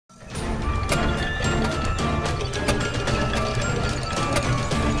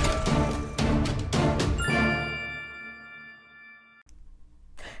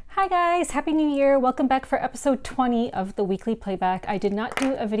Hi guys, Happy New Year. Welcome back for episode 20 of the weekly playback. I did not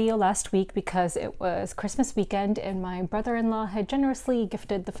do a video last week because it was Christmas weekend and my brother-in-law had generously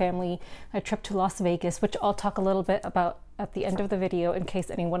gifted the family a trip to Las Vegas, which I'll talk a little bit about at the end of the video in case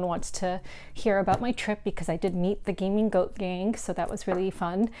anyone wants to hear about my trip, because I did meet the Gaming Goat gang, so that was really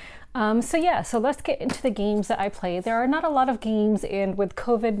fun. So let's get into the games that I play. There are not a lot of games, and with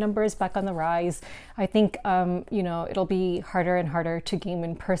COVID numbers back on the rise, I think it'll be harder and harder to game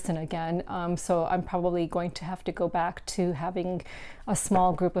in person again. So I'm probably going to have to go back to having a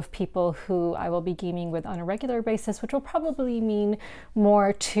small group of people who I will be gaming with on a regular basis, which will probably mean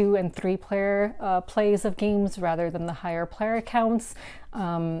more 2- and 3-player plays of games rather than the higher player counts.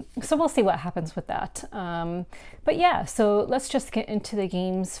 So we'll see what happens with that. But yeah, so let's just get into the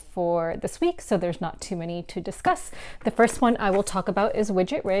games for this week, so there's not too many to discuss. The first one I will talk about is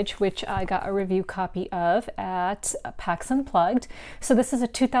Widget Ridge, which I got a review copy of at PAX Unplugged. So this is a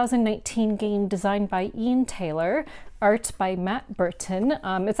 2019 game designed by Ian Taylor, art by Matt Burton.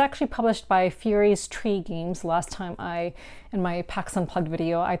 It's actually published by Furious Tree Games. Last time in my PAX Unplugged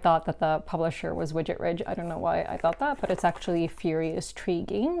video, I thought that the publisher was Widget Ridge. I don't know why I thought that, but it's actually Furious Tree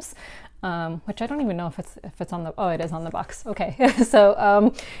Games. Which I don't even know if it's on the, oh, it is on the box. Okay,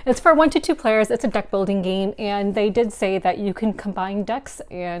 so it's for 1 to 2 players. It's a deck building game, and they did say that you can combine decks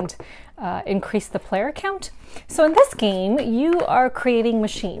and increase the player count. So in this game, you are creating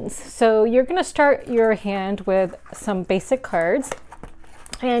machines. So you're gonna start your hand with some basic cards,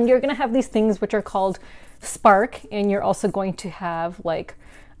 and you're gonna have these things which are called Spark, and you're also going to have like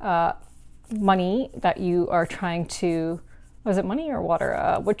money that you are trying to, was it money or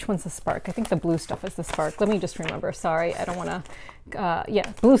water? Which one's the Spark? I think the blue stuff is the Spark. Let me just remember. Sorry, I don't want to.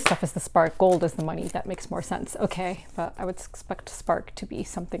 Yeah, blue stuff is the Spark. Gold is the money. That makes more sense. Okay, but I would expect Spark to be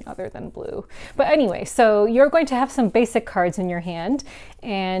something other than blue. But anyway, so you're going to have some basic cards in your hand,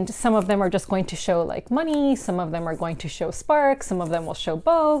 and some of them are just going to show like money. Some of them are going to show Spark. Some of them will show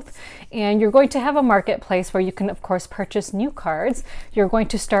both. And you're going to have a marketplace where you can, of course, purchase new cards. You're going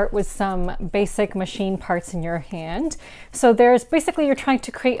to start with some basic machine parts in your hand. So there's basically, you're trying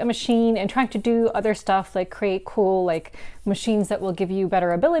to create a machine and trying to do other stuff like create cool like machines that will give you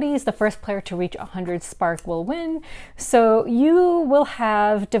better abilities. The first player to reach 100 Spark will win. So you will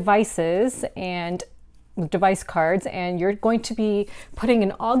have devices and device cards, and you're going to be putting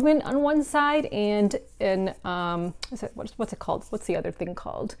an augment on one side and an what's it called? What's the other thing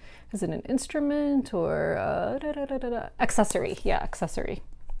called? Is it an instrument or accessory? Yeah, accessory.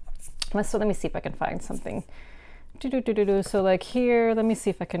 So let me see if I can find something. So like here, let me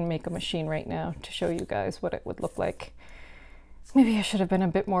see if I can make a machine right now to show you guys what it would look like. Maybe I should have been a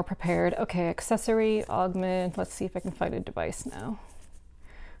bit more prepared. Okay, accessory, augment. Let's see if I can find a device now.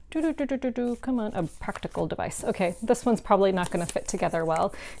 Come on, a practical device. Okay, this one's probably not going to fit together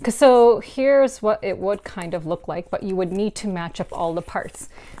well. So here's what it would kind of look like, but you would need to match up all the parts.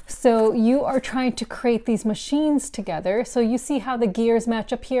 So you are trying to create these machines together. So you see how the gears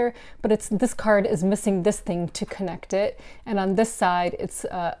match up here, but this card is missing this thing to connect it. And on this side, it's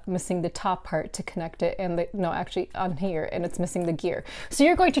missing the top part to connect it. And no, actually on here, and it's missing the gear. So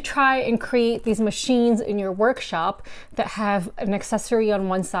you're going to try and create these machines in your workshop that have an accessory on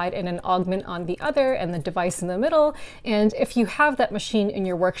one side and an augment on the other, and the device in the middle. And if you have that machine in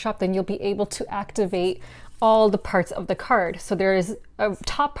your workshop, then you'll be able to activate all the parts of the card. So there is a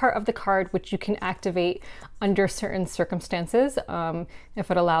top part of the card which you can activate under certain circumstances,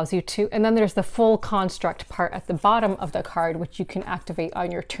 if it allows you to. And then there's the full construct part at the bottom of the card which you can activate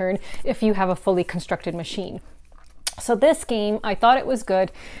on your turn if you have a fully constructed machine. So this game, I thought it was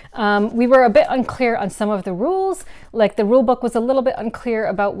good. We were a bit unclear on some of the rules. Like the rule book was a little bit unclear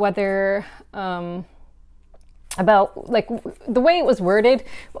about whether, about like the way it was worded.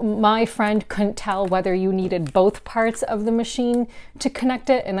 My friend couldn't tell whether you needed both parts of the machine to connect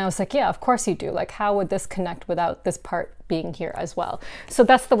it. And I was like, yeah, of course you do. Like, how would this connect without this part being here as well? So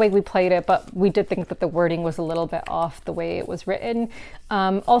that's the way we played it, but we did think that the wording was a little bit off the way it was written.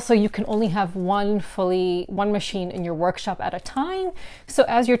 Also, you can only have one machine in your workshop at a time. So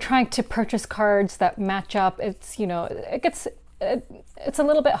as you're trying to purchase cards that match up, it's, it's a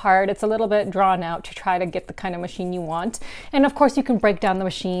little bit hard. It's a little bit drawn out to try to get the kind of machine you want. And of course you can break down the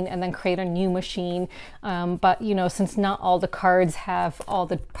machine and then create a new machine. But since not all the cards have all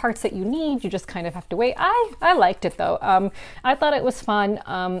the parts that you need, you just kind of have to wait. I liked it though. I thought it was fun.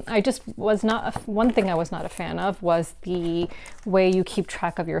 I just was not, one thing I was not a fan of was the way you keep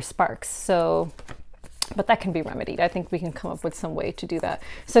track of your sparks. So, but that can be remedied. I think we can come up with some way to do that.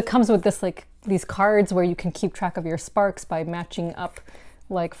 So it comes with this, like these cards where you can keep track of your sparks by matching up,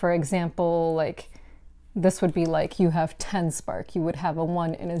 like for example, like this would be like you have 10 spark. You would have a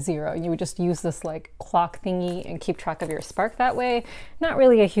 1 and a 0, and you would just use this like clock thingy and keep track of your spark that way. Not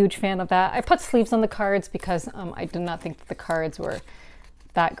really a huge fan of that. I put sleeves on the cards because I did not think that the cards were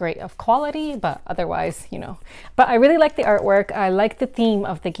that great of quality, but otherwise, you know. But I really like the artwork. I like the theme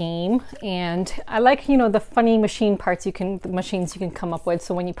of the game, and I like, you know, the funny machine parts the machines you can come up with.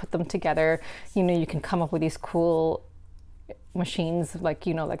 So when you put them together, you know, you can come up with these cool machines, like,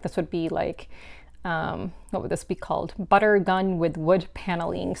 you know, like this would be like, what would this be called? Butter gun with wood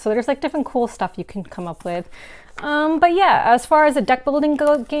paneling. So there's like different cool stuff you can come up with. But yeah, as far as a deck building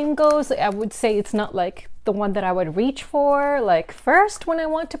game goes, I would say it's not like the one that I would reach for like first when I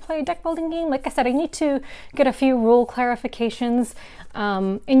want to play a deck building game. Like I said, I need to get a few rule clarifications,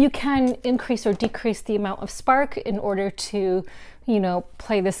 and you can increase or decrease the amount of spark in order to, you know,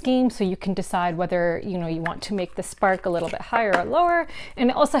 play this game, so you can decide whether, you know, you want to make the spark a little bit higher or lower. And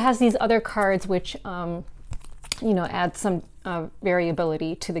it also has these other cards which, you know, add some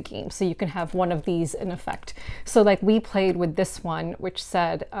variability to the game. So you can have one of these in effect. So like we played with this one, which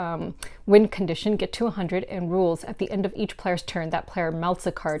said, win condition, get to 100, and rules, at the end of each player's turn, that player melts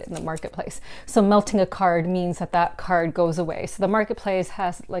a card in the marketplace. So melting a card means that that card goes away. So the marketplace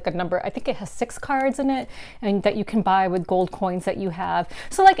has like a number, I think it has 6 cards in it, and that you can buy with gold coins that you have.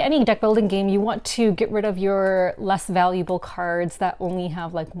 So like any deck building game, you want to get rid of your less valuable cards that only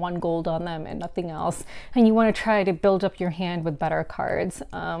have like 1 gold on them and nothing else. And you want to try to build up your hand with better cards.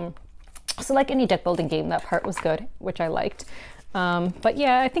 So like any deck building game, that part was good, which I liked. But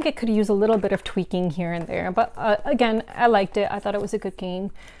yeah, I think it could use a little bit of tweaking here and there. But again, I liked it. I thought it was a good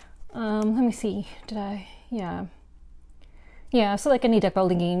game. Let me see. Did I? Yeah. Yeah, so like any deck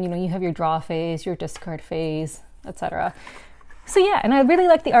building game, you know, you have your draw phase, your discard phase, etc. So yeah, and I really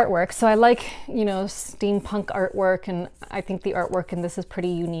like the artwork. So I like, you know, steampunk artwork, and I think the artwork in this is pretty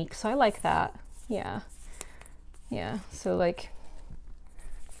unique. So I like that. Yeah. Yeah, so like,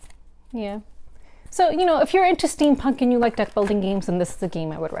 yeah. So, you know, if you're into steampunk and you like deck building games, then this is a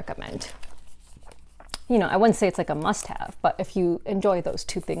game I would recommend. You know, I wouldn't say it's like a must-have, but if you enjoy those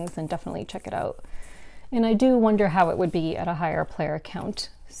two things, then definitely check it out. And I do wonder how it would be at a higher player count.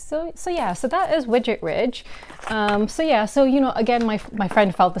 So yeah, so that is Widget Ridge. So yeah, so, you know, again, my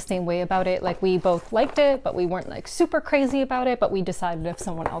friend felt the same way about it. Like we both liked it, but we weren't like super crazy about it, but we decided if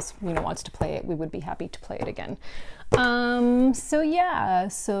someone else, you know, wants to play it, we would be happy to play it again. So yeah,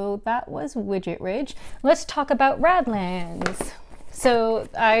 so that was Widget Ridge. Let's talk about Radlands. So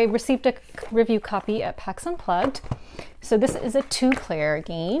I received a review copy at PAX Unplugged. So this is a 2-player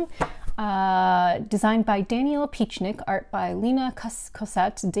game. Designed by Daniel Peachnik, art by Lena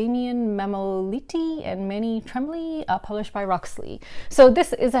Cosette, Damien Mamoliti, and Manny Tremblay, published by Roxley. So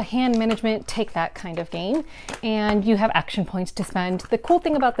this is a hand management take that kind of game, and you have action points to spend. The cool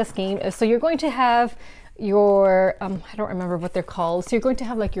thing about this game is, so you're going to have your, I don't remember what they're called. So you're going to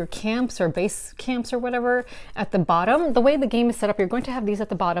have like your camps or base camps or whatever at the bottom. The way the game is set up, you're going to have these at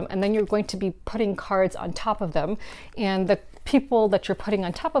the bottom, and then you're going to be putting cards on top of them. And the people that you're putting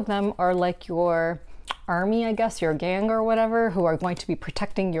on top of them are like your army, I guess, your gang or whatever, who are going to be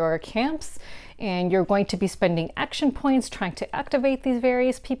protecting your camps. And you're going to be spending action points trying to activate these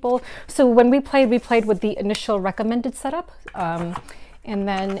various people. So when we played with the initial recommended setup. And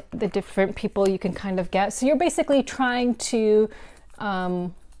then the different people you can kind of get. So you're basically trying to,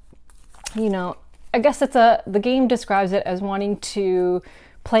 you know, I guess the game describes it as wanting to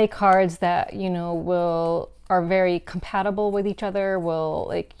play cards that, you know, are very compatible with each other, will,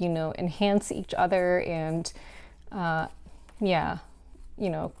 like, you know, enhance each other, and yeah,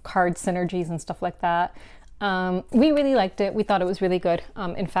 you know, card synergies and stuff like that. We really liked it. We thought it was really good.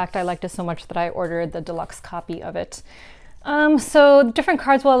 In fact, I liked it so much that I ordered the deluxe copy of it. So different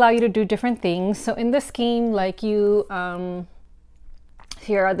cards will allow you to do different things. So in this game, like you,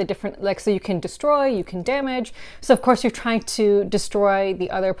 here are the different, like, so you can destroy, you can damage. So of course you're trying to destroy the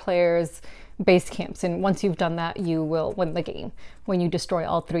other player's base camps, and once you've done that, you will win the game when you destroy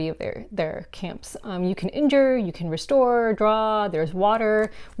all 3 of their camps. You can injure, you can restore, draw, there's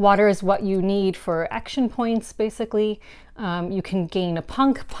water. Water is what you need for action points, basically. You can gain a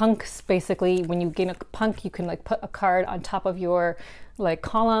punk. Punks, basically, when you gain a punk, you can like put a card on top of your like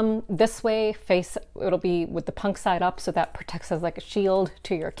column this way, it'll be with the punk side up, so that protects as like a shield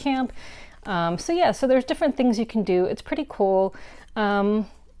to your camp. So yeah, so there's different things you can do. It's pretty cool.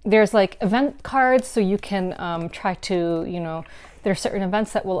 There's like event cards, so you can try to, you know, there are certain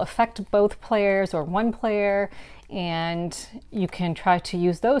events that will affect both players or one player, and you can try to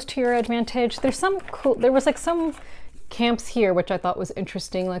use those to your advantage. There's some cool, there was like some camps here which I thought was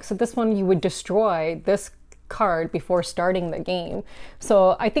interesting. Like, so this one, you would destroy this card before starting the game.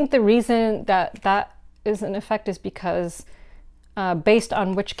 So I think the reason that is in effect is because based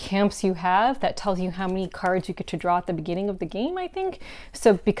on which camps you have, that tells you how many cards you get to draw at the beginning of the game, I think.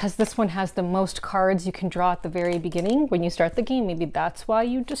 So because this one has the most cards you can draw at the very beginning when you start the game, maybe that's why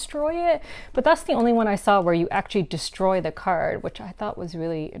you destroy it. But that's the only one I saw where you actually destroy the card, which I thought was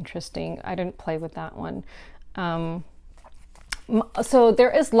really interesting. I didn't play with that one. So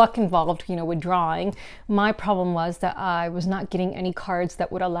there is luck involved, you know, with drawing. My problem was that I was not getting any cards that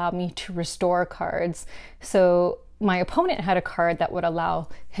would allow me to restore cards. So my opponent had a card that would allow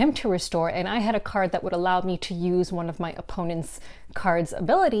him to restore, and I had a card that would allow me to use one of my opponent's card's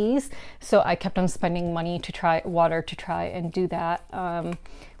abilities. So I kept on spending money to try and do that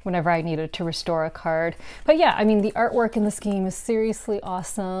whenever I needed to restore a card. But yeah, I mean, the artwork in this game is seriously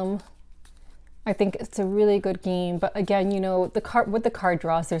awesome. I think it's a really good game, but again, you know, with the card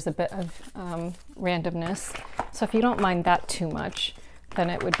draws, there's a bit of randomness. So if you don't mind that too much, then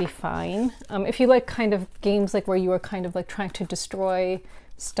it would be fine. If you like kind of games like where you are kind of like trying to destroy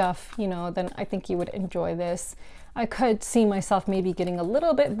stuff, you know, then I think you would enjoy this. I could see myself maybe getting a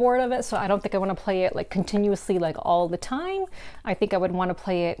little bit bored of it, so I don't think I want to play it like continuously, like all the time. I think I would want to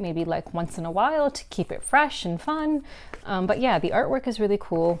play it maybe like once in a while to keep it fresh and fun. But yeah, the artwork is really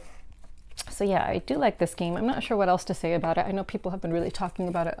cool. So yeah, I do like this game. I'm not sure what else to say about it. I know people have been really talking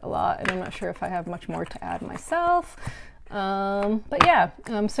about it a lot, and I'm not sure if I have much more to add myself. But yeah,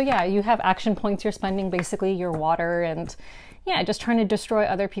 so yeah, you have action points you're spending, basically your water, and yeah, just trying to destroy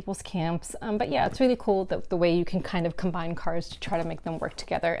other people's camps. But yeah, it's really cool the way you can kind of combine cards to try to make them work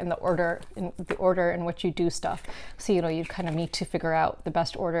together in the order in which you do stuff. So, you know, you kind of need to figure out the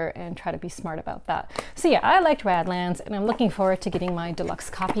best order and try to be smart about that. So yeah, I liked Radlands, and I'm looking forward to getting my deluxe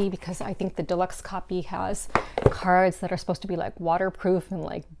copy, because I think the deluxe copy has cards that are supposed to be like waterproof and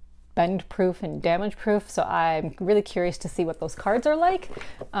like bend proof and damage proof. So I'm really curious to see what those cards are like.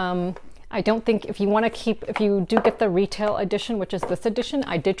 I don't think if you do get the retail edition, which is this edition,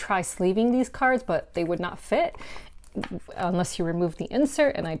 I did try sleeving these cards, but they would not fit unless you remove the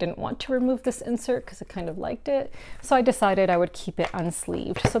insert, and I didn't want to remove this insert because I kind of liked it. So I decided I would keep it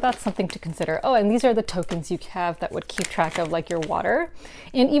unsleeved. So that's something to consider. Oh, and these are the tokens you have that would keep track of like your water.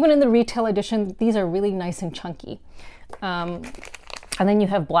 And even in the retail edition, these are really nice and chunky. And then you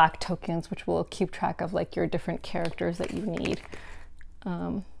have black tokens, which will keep track of like your different characters that you need.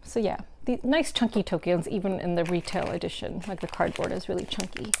 So yeah, the nice chunky tokens, even in the retail edition, like the cardboard is really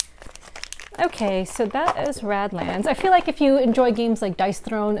chunky. Okay, so that is Radlands. I feel like if you enjoy games like Dice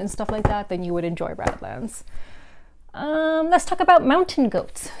Throne and stuff like that, then you would enjoy Radlands. Let's talk about Mountain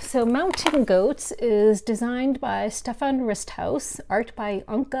Goats. So Mountain Goats is designed by Stefan Risthaus, art by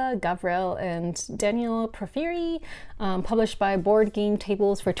Anka Gavril and Daniel Profiri, published by Board Game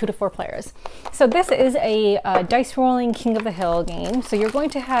Tables for 2 to 4 players. So this is a dice rolling King of the Hill game. So you're going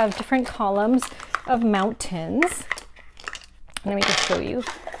to have different columns of mountains. Let me just show you.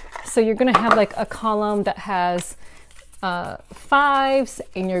 So you're going to have like a column that has 5s,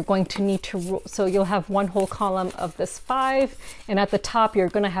 and you're going to need to roll. So you'll have one whole column of this 5, and at the top you're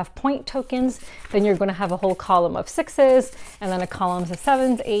going to have point tokens. Then you're going to have a whole column of 6s, and then a column of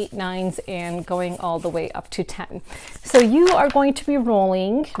 7s, 8, 9s, and going all the way up to 10. So you are going to be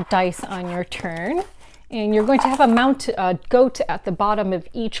rolling dice on your turn, and you're going to have a goat at the bottom of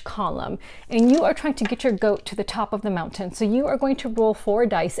each column, and you are trying to get your goat to the top of the mountain. So you are going to roll 4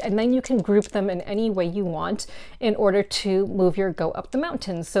 dice, and then you can group them in any way you want in order to move your goat up the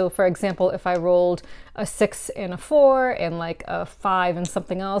mountain. So for example, if I rolled a 6 and a 4 and like a 5 and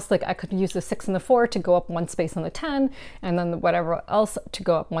something else, like I could use the 6 and the 4 to go up 1 space on the 10, and then whatever else to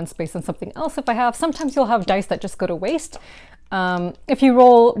go up 1 space on something else if I have. Sometimes you'll have dice that just go to waste. If you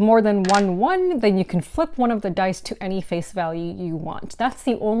roll more than 1, then you can flip one of the dice to any face value you want. That's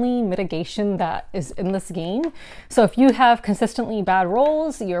the only mitigation that is in this game. So if you have consistently bad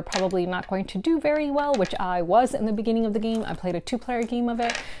rolls, you're probably not going to do very well, which I was in the beginning of the game. I played a 2-player game of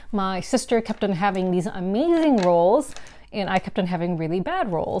it. My sister kept on having these amazing rolls, and I kept on having really bad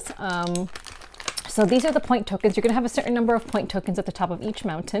rolls. So these are the point tokens. You're going to have a certain number of point tokens at the top of each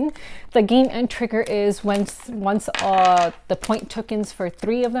mountain. The game end trigger is once the point tokens for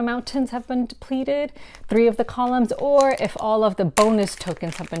 3 of the mountains have been depleted, 3 of the columns, or if all of the bonus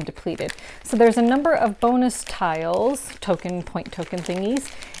tokens have been depleted. So there's a number of bonus tiles, point token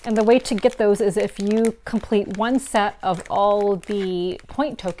thingies, and the way to get those is if you complete 1 set of all the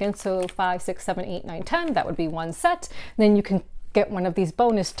point tokens, so 5, 6, 7, 8, 9, 10, that would be 1 set. Then you can get one of these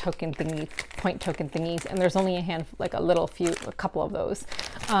bonus token thingy, point token thingies, and there's only a couple of those.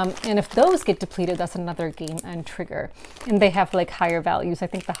 And if those get depleted, that's another game end trigger. And they have like higher values. I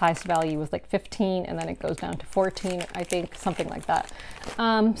think the highest value was like 15, and then it goes down to 14, I think, something like that.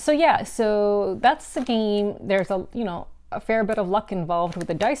 So yeah, so that's the game. There's a fair bit of luck involved with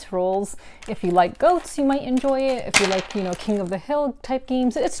the dice rolls. If you like goats, you might enjoy it. If you like, King of the Hill type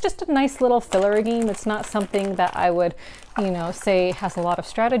games, it's just a nice little filler game. It's not something that I would, say has a lot of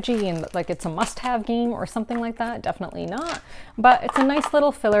strategy and like it's a must-have game or something like that. Definitely not. But it's a nice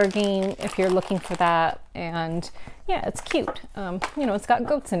little filler game if you're looking for that. And yeah, it's cute. It's got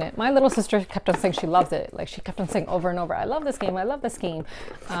goats in it. My little sister kept on saying she loves it. Like she kept on saying over and over, I love this game, I love this game.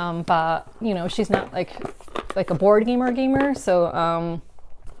 But she's not like a board gamer.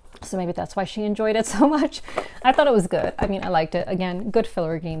 So maybe that's why she enjoyed it so much. I thought it was good. I mean, I liked it. Again, good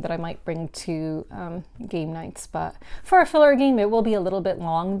filler game that I might bring to game nights. But for a filler game, it will be a little bit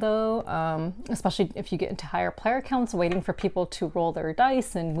long though, especially if you get into higher player counts, waiting for people to roll their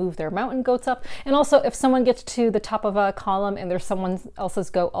dice and move their mountain goats up. And also, if someone gets to the top of a column and there's someone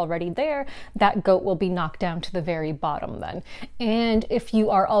else's goat already there, that goat will be knocked down to the very bottom then. And if you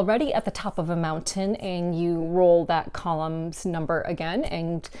are already at the top of a mountain and you roll that column's number again,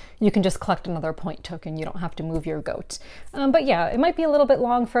 and you can just collect another point token. You don't have to move your goat. But yeah, it might be a little bit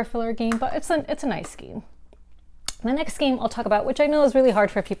long for a filler game, but it's a nice game. The next game I'll talk about, which I know is really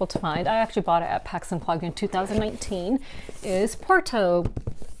hard for people to find, I actually bought it at PAX Unplugged in 2019, is Porto.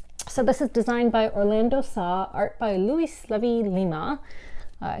 So this is designed by Orlando Sa, art by Luis Levy Lima,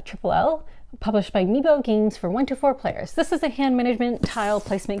 Triple L, published by Mibo Games for 1 to 4 players. This is a hand management tile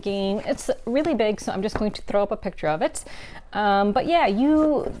placement game. It's really big, so I'm just going to throw up a picture of it. But yeah,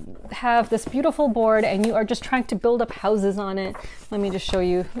 you have this beautiful board and you are just trying to build up houses on it. Let me just show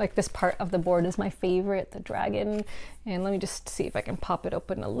you, like this part of the board is my favorite, the dragon. And let me just see if I can pop it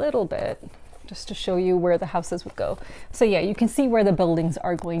open a little bit, just to show you where the houses would go. So yeah, you can see where the buildings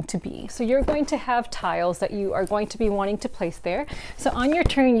are going to be. So you're going to have tiles that you are going to be wanting to place there. So on your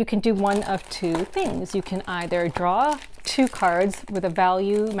turn, you can do one of two things. You can either draw 2 cards with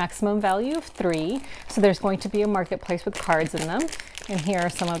a maximum value of 3. So there's going to be a marketplace with cards in them. And here are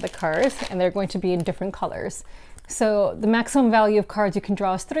some of the cards, and they're going to be in different colors. So the maximum value of cards you can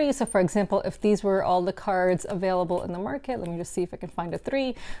draw is 3. So for example, if these were all the cards available in the market, let me just see if I can find a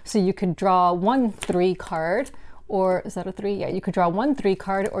 3. So you could draw 1 3 card, or is that a 3? Yeah, you could draw 1 3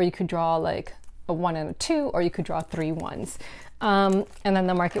 card, or you could draw like a 1 and a 2, or you could draw 3 1s. And then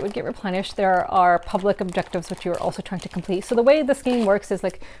the market would get replenished. There are public objectives which you are also trying to complete. So the way this game works is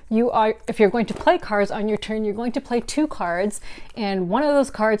like if you're going to play cards on your turn, you're going to play 2 cards, and one of those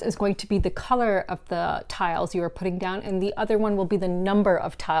cards is going to be the color of the tiles you are putting down, and the other one will be the number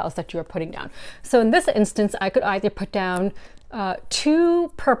of tiles that you are putting down. So in this instance, I could either put down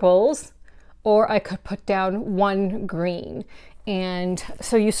 2 purples, or I could put down 1 green. And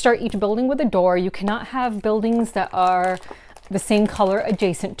so you start each building with a door. You cannot have buildings that are the same color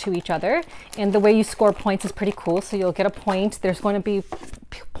adjacent to each other. And the way you score points is pretty cool. So you'll get a point. There's going to be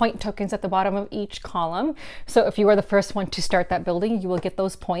point tokens at the bottom of each column. So if you are the first one to start that building, you will get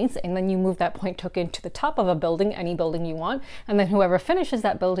those points, and then you move that point token to the top of a building, any building you want. And then whoever finishes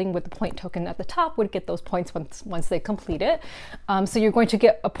that building with the point token at the top would get those points once they complete it. So you're going to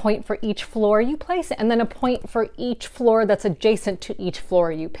get a point for each floor you place, and then a point for each floor that's adjacent to each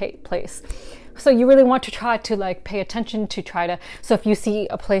floor you place. So you really want to try to like pay attention to so if you see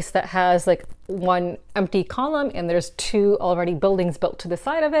a place that has like 1 empty column and there's 2 already buildings built to the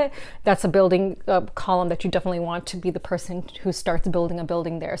side of it, that's a column that you definitely want to be the person who starts building a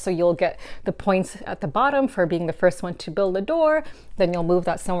building there. So you'll get the points at the bottom for being the first one to build a door, then you'll move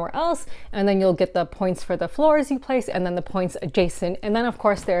that somewhere else, and then you'll get the points for the floors you place, and then the points adjacent. And then of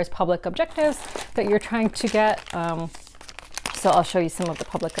course there's public objectives that you're trying to get. So I'll show you some of the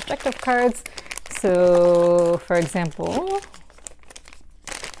public objective cards. So for example,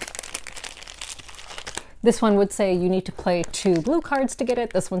 this one would say you need to play 2 blue cards to get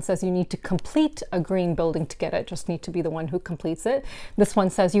it. This one says you need to complete a green building to get it. Just need to be the one who completes it. This one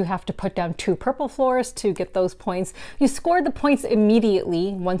says you have to put down 2 purple floors to get those points. You score the points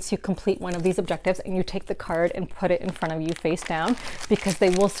immediately once you complete one of these objectives, and you take the card and put it in front of you face down, because they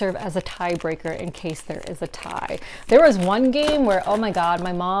will serve as a tiebreaker in case there is a tie. There was one game where, oh my God,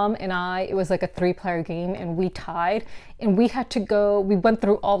 my mom and I, it was like a 3-player game, and we tied, and we went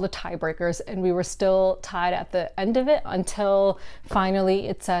through all the tiebreakers, and we were still tied at the end of it until finally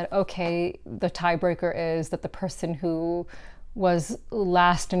it said, okay, the tiebreaker is that the person who was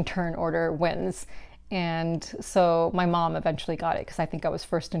last in turn order wins. And so my mom eventually got it because I think I was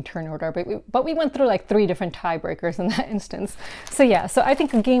first in turn order, but we went through like 3 different tiebreakers in that instance. So yeah, so I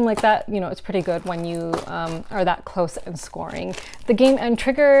think a game like that, you know, it's pretty good when you are that close in scoring. The game end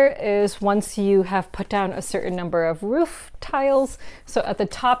trigger is once you have put down a certain number of roof tiles. So at the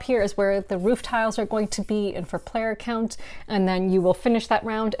top here is where the roof tiles are going to be and for player count, and then you will finish that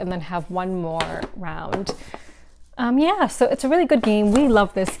round and then have one more round. Yeah, so it's a really good game. We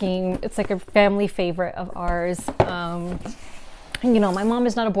love this game. It's like a family favorite of ours. You know, my mom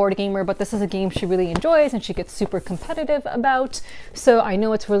is not a board gamer, but this is a game she really enjoys and she gets super competitive about. So I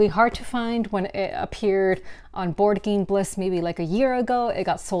know it's really hard to find. When it appeared on Board Game Bliss maybe like a year ago, it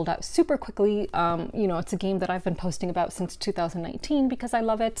got sold out super quickly. You know, it's a game that I've been posting about since 2019 because I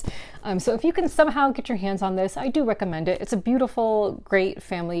love it. So if you can somehow get your hands on this, I do recommend it. It's a beautiful, great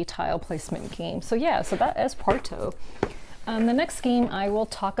family tile placement game. So yeah, so that is Porto. The next game I will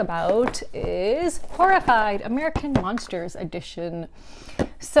talk about is Horrified, American Monsters Edition.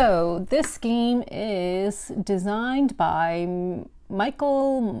 So this game is designed by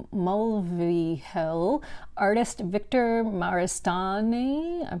Michael Mulvihill, artist Victor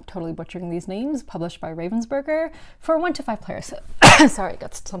Maristani, I'm totally butchering these names, published by Ravensburger, for 1 to 5 players. Sorry,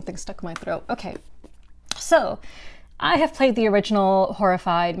 got something stuck in my throat. Okay, so I have played the original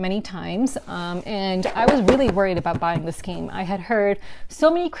Horrified many times, and I was really worried about buying this game. I had heard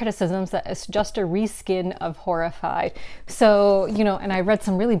so many criticisms that it's just a reskin of Horrified. So, you know, and I read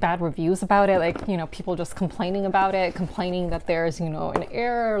some really bad reviews about it, like, you know, people just complaining about it, complaining that there's, you know, an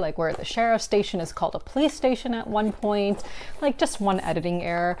error, like where the sheriff's station is called a police station at one point, like just one editing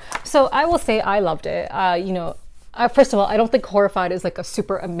error. So I will say I loved it. You know, first of all, I don't think Horrified is like a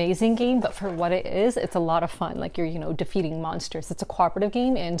super amazing game, but for what it is, it's a lot of fun. Like you're, you know, defeating monsters. It's a cooperative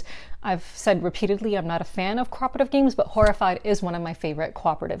game, and I've said repeatedly I'm not a fan of cooperative games, but Horrified is one of my favorite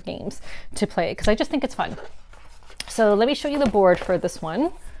cooperative games to play because I just think it's fun. So let me show you the board for this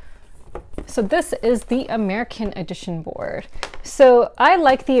one. So this is the American Edition board. So I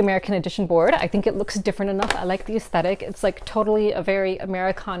like the American Edition board. I think it looks different enough. I like the aesthetic. It's like totally a very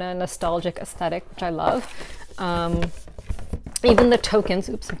Americana nostalgic aesthetic, which I love. Even the tokens,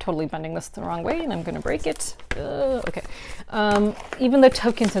 oops, I'm totally bending this the wrong way and I'm gonna break it. Okay. Even the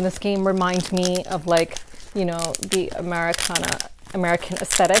tokens in this game remind me of, like, you know, the American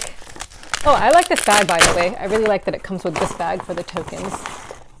aesthetic. Oh, I like this bag, by the way. I really like that it comes with this bag for the tokens.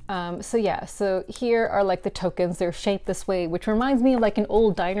 So yeah, so here are like the tokens. They're shaped this way, which reminds me of like an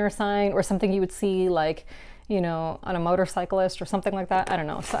old diner sign or something you would see, like, you know, on a motorcyclist or something like that. I don't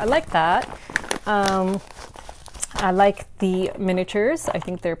know. So I like that. I like the miniatures. I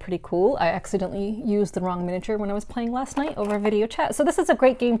think they're pretty cool. I accidentally used the wrong miniature when I was playing last night over video chat. So this is a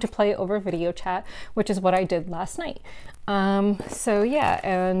great game to play over video chat, which is what I did last night. So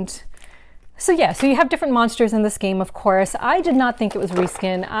yeah, so you have different monsters in this game, of course. I did not think it was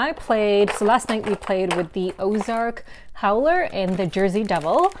reskin. So last night we played with the Ozark Howler and the Jersey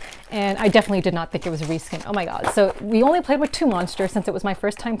Devil, and I definitely did not think it was a reskin. Oh my god. So we only played with 2 monsters since it was my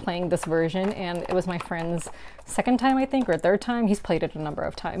first time playing this version, and it was my friend's second time, I think, or third time. He's played it a number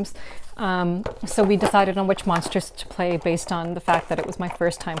of times. So we decided on which monsters to play based on the fact that it was my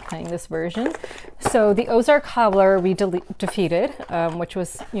first time playing this version. So the Ozark Howler we defeated, which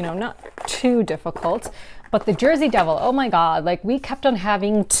was, you know, not too difficult. But the Jersey Devil, oh my god, like we kept on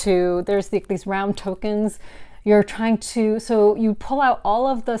having to, there's these round tokens. You're trying to, so you pull out all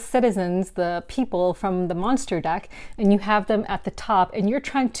of the citizens, the people from the monster deck, and you have them at the top, and you're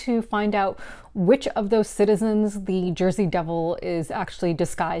trying to find out which of those citizens the Jersey Devil is actually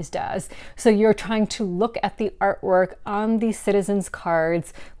disguised as. So you're trying to look at the artwork on these citizens'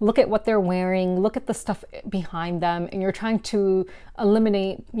 cards, look at what they're wearing, look at the stuff behind them, and you're trying to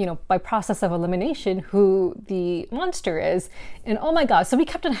eliminate, you know, by process of elimination, who the monster is. And oh my god, so we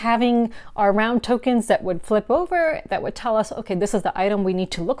kept on having our round tokens that would flip over, that would tell us, okay, this is the item we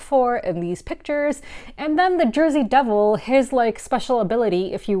need to look for in these pictures. And then the Jersey Devil, his like special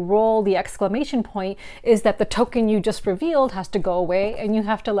ability, if you roll the exclamation point, is that the token you just revealed has to go away, and you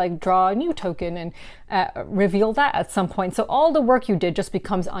have to like draw a new token and reveal that at some point. So all the work you did just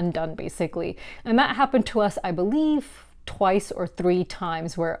becomes undone, basically. And that happened to us, I believe, twice or 3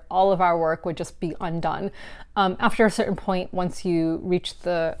 times, where all of our work would just be undone. After a certain point, once you're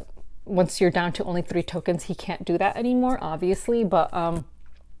down to only 3 tokens, he can't do that anymore, obviously. But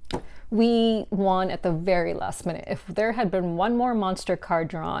we won at the very last minute. If there had been one more monster card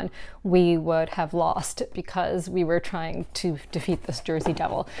drawn, we would have lost because we were trying to defeat this Jersey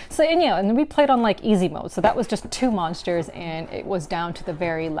Devil. So, and yeah, and then we played on like easy mode. So that was just 2 monsters, and it was down to the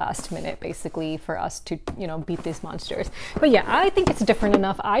very last minute basically for us to, you know, beat these monsters. But yeah, I think it's different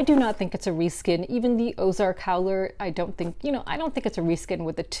enough. I do not think it's a reskin. Even the Ozark Howler, I don't think, you know, I don't think it's a reskin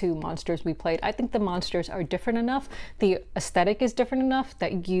with the 2 monsters we played. I think the monsters are different enough. The aesthetic is different enough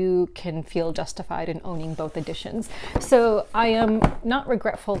that you can feel justified in owning both editions. So I am not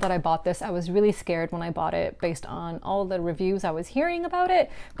regretful that I bought this. I was really scared when I bought it based on all the reviews I was hearing about it,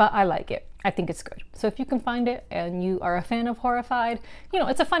 but I like it. I think it's good. So if you can find it and you are a fan of Horrified, you know,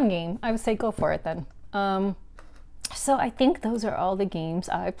 it's a fun game. I would say go for it then. So I think those are all the games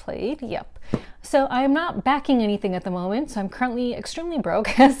I played. Yep. So I am not backing anything at the moment, so I'm currently extremely broke.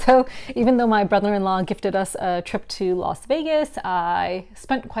 So even though my brother-in-law gifted us a trip to Las Vegas, I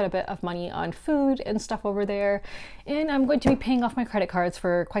spent quite a bit of money on food and stuff over there, and I'm going to be paying off my credit cards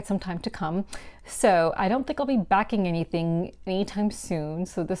for quite some time to come. So I don't think I'll be backing anything anytime soon.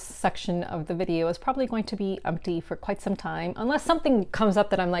 So this section of the video is probably going to be empty for quite some time, unless something comes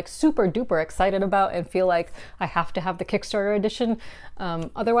up that I'm like super duper excited about and feel like I have to have the Kickstarter edition.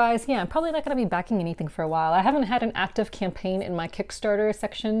 Otherwise, yeah, I'm probably not going to be backing anything for a while. I haven't had an active campaign in my Kickstarter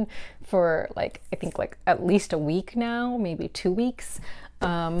section for like, I think like at least a week now, maybe 2 weeks.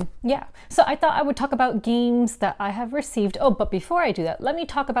 Yeah, so I thought I would talk about games that I have received. Oh, but before I do that, let me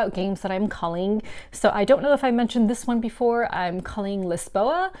talk about games that I'm culling. So I don't know if I mentioned this one before. I'm culling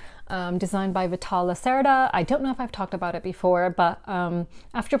Lisboa, designed by Vital Lacerda. I don't know if I've talked about it before, but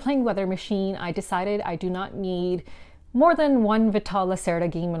after playing Weather Machine, I decided I do not need more than one Vital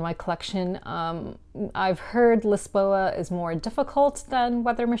Lacerda game in my collection. I've heard Lisboa is more difficult than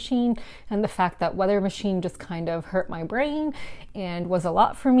Weather Machine, and the fact that Weather Machine just kind of hurt my brain and was a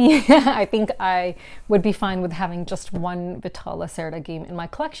lot for me. I think I would be fine with having just one Vital Lacerda game in my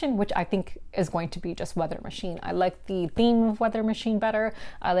collection, which I think is going to be just Weather Machine. I like the theme of Weather Machine better.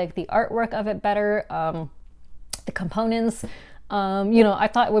 I like the artwork of it better. The components. You know, I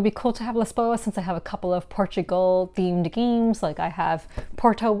thought it would be cool to have Lisboa since I have a couple of Portugal themed games. Like I have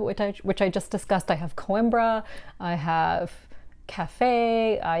Porto, which I just discussed. I have Coimbra, I have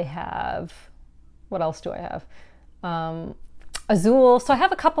Cafe, I have, what else do I have? Azul. So I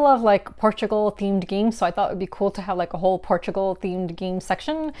have a couple of like Portugal themed games, so I thought it would be cool to have like a whole Portugal themed game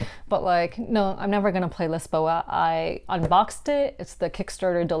section, but like, no, I'm never gonna play Lisboa. I unboxed it. It's the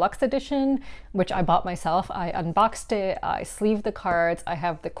Kickstarter Deluxe Edition, which I bought myself. I unboxed it, I sleeved the cards. I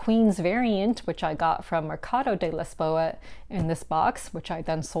have the Queen's variant, which I got from Mercado de Lisboa in this box, which I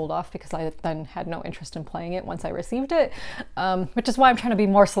then sold off because I then had no interest in playing it once I received it, which is why I'm trying to be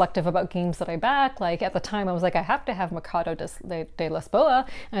more selective about games that I back. Like at the time I was like, I have to have Mercado de Lisboa,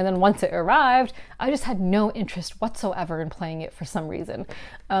 and then once it arrived, I just had no interest whatsoever in playing it for some reason.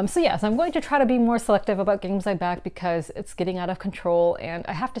 So yes, I'm going to try to be more selective about games I back because it's getting out of control, and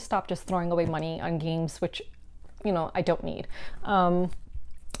I have to stop just throwing away money on games which, you know, I don't need.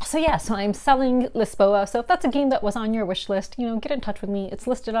 So yeah, so I'm selling Lisboa. So if that's a game that was on your wish list, you know, get in touch with me. It's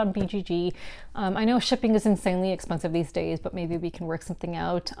listed on BGG. I know shipping is insanely expensive these days, but maybe we can work something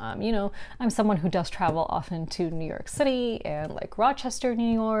out. You know, I'm someone who does travel often to New York City and like Rochester,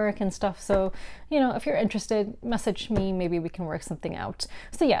 New York and stuff. So, you know, if you're interested, message me. Maybe we can work something out.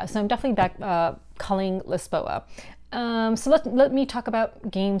 So yeah, so I'm definitely back culling Lisboa. So let me talk about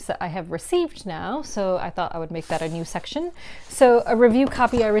games that I have received now. So I thought I would make that a new section. So a review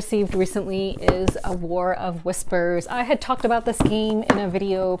copy I received recently is A War of Whispers. I had talked about this game in a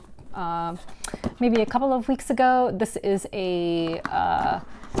video maybe a couple of weeks ago. This is a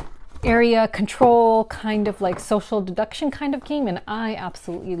area control kind of like social deduction kind of game, and I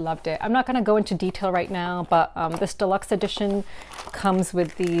absolutely loved it. I'm not going to go into detail right now, but this deluxe edition comes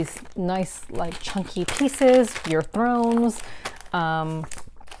with these nice like chunky pieces, your thrones.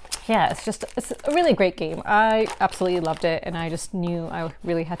 Yeah, it's a really great game. I absolutely loved it, and I just knew I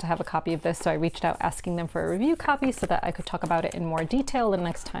really had to have a copy of this, so I reached out asking them for a review copy so that I could talk about it in more detail the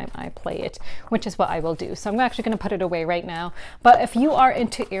next time I play it, which is what I will do. So I'm actually going to put it away right now. But if you are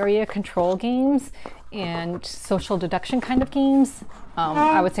into area control games and social deduction kind of games,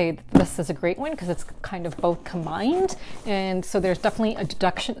 I would say this is a great one because it's kind of both combined. And so there's definitely a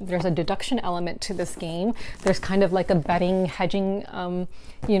deduction element to this game. There's kind of like a betting, hedging,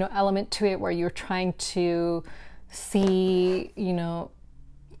 you know, element to it where you're trying to see, you know,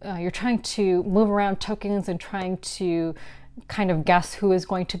 you're trying to move around tokens and trying to kind of guess who is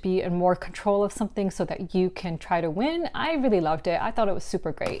going to be in more control of something so that you can try to win. I really loved it. I thought it was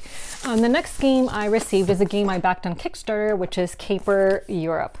super great. The next game I received is a game I backed on Kickstarter, which is Caper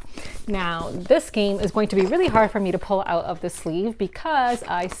Europe. Now, this game is going to be really hard for me to pull out of the sleeve because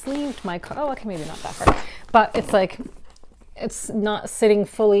I sleeved my card. Oh, okay, maybe not that hard, but it's like, it's not sitting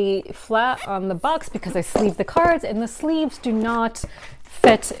fully flat on the box because I sleeved the cards, and the sleeves do not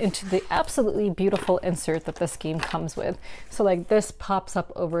fit into the absolutely beautiful insert that this game comes with. So like this pops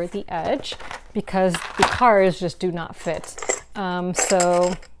up over the edge because the cards just do not fit.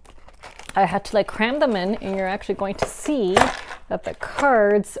 So I had to like cram them in, and you're actually going to see that the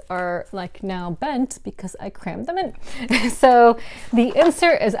cards are like now bent because I crammed them in. So the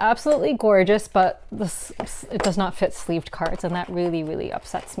insert is absolutely gorgeous, but it does not fit sleeved cards, and that really, really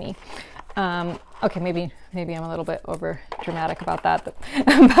upsets me. Okay, maybe I'm a little bit over dramatic about that,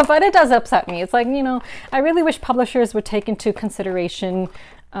 but it does upset me. It's like, you know, I really wish publishers would take into consideration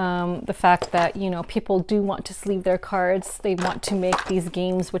the fact that, you know, people do want to sleeve their cards. They want to make these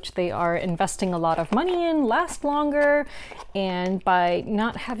games, which they are investing a lot of money in, last longer. And by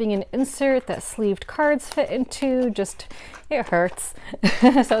not having an insert that sleeved cards fit into, just, it hurts.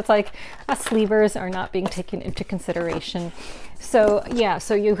 So it's like sleevers are not being taken into consideration. So yeah,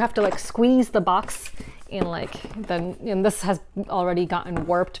 so you have to like squeeze the box, and like then, and this has already gotten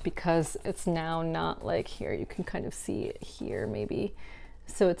warped because it's now not like, here you can kind of see it here maybe.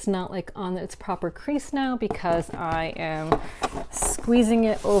 So it's not like on its proper crease now because I am squeezing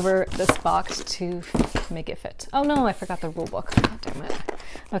it over this box to make it fit. Oh no, I forgot the rule book. God damn it.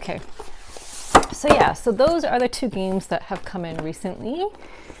 Okay. So yeah, so those are the two games that have come in recently.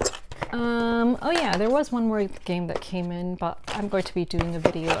 Oh yeah, there was one more game that came in, but I'm going to be doing a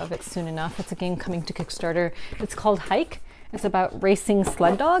video of it soon enough. It's a game coming to Kickstarter. It's called Hike. It's about racing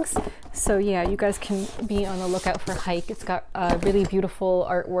sled dogs. So yeah, you guys can be on the lookout for Hike. It's got really beautiful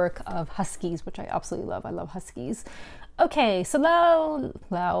artwork of huskies, which I absolutely love. I love huskies. Okay, so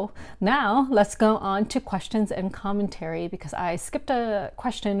now let's go on to questions and commentary, because I skipped a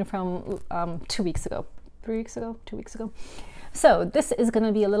question from 2 weeks ago. 3 weeks ago? 2 weeks ago? So this is going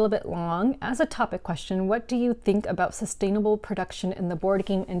to be a little bit long. As a topic question, what do you think about sustainable production in the board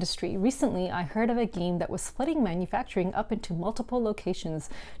game industry? Recently, I heard of a game that was splitting manufacturing up into multiple locations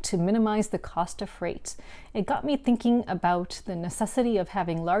to minimize the cost of freight. It got me thinking about the necessity of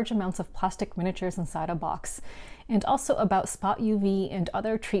having large amounts of plastic miniatures inside a box, and also about spot UV and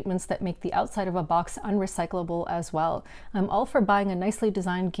other treatments that make the outside of a box unrecyclable as well. I'm all for buying a nicely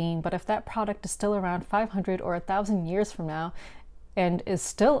designed game, but if that product is still around 500 or 1,000 years from now and is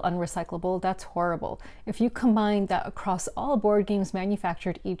still unrecyclable, that's horrible. If you combine that across all board games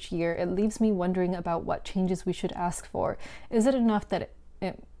manufactured each year, it leaves me wondering about what changes we should ask for. Is it enough that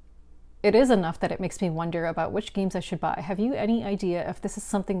it is enough that it makes me wonder about which games I should buy? Have you any idea if this is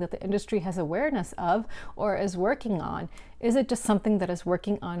something that the industry has awareness of or is working on? Is it just something that is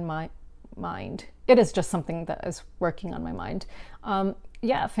working on my mind? It is just something that is working on my mind.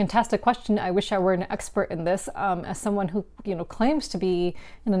 Yeah, fantastic question. I wish I were an expert in this. As someone who, you know, claims to be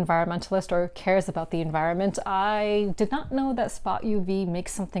an environmentalist or cares about the environment, I did not know that spot UV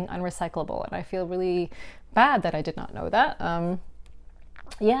makes something unrecyclable, and I feel really bad that I did not know that.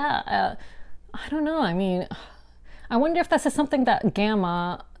 Yeah, I don't know. I mean, I wonder if this is something that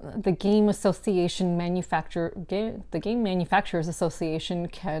GAMA, the Game Manufacturers Association,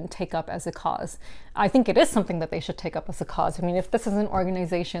 can take up as a cause. I think it is something that they should take up as a cause. I mean, if this is an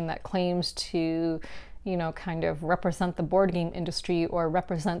organization that claims to, you know, kind of represent the board game industry or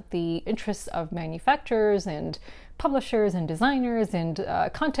represent the interests of manufacturers and publishers and designers and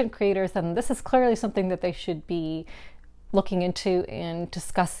content creators, then this is clearly something that they should be looking into and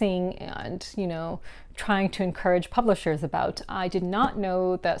discussing and, you know, trying to encourage publishers about. I did not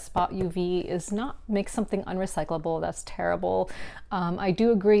know that spot UV makes something unrecyclable. That's terrible. I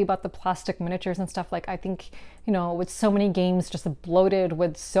do agree about the plastic miniatures and stuff. Like, I think, you know, with so many games just bloated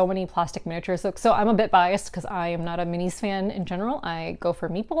with so many plastic miniatures. So I'm a bit biased because I am not a minis fan in general. I go for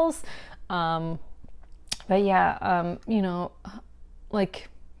meeples. But yeah, you know, like,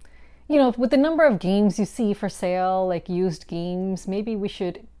 you know, with the number of games you see for sale, like used games, maybe we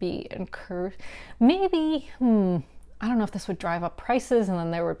should be encouraged. Maybe, I don't know if this would drive up prices and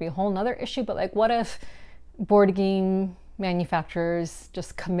then there would be a whole nother issue, but like, what if board game manufacturers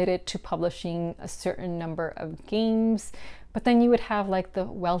just committed to publishing a certain number of games, but then you would have like the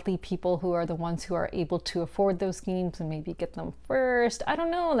wealthy people who are the ones who are able to afford those games and maybe get them first. I don't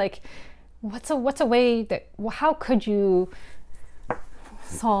know, like, what's a way that, how could you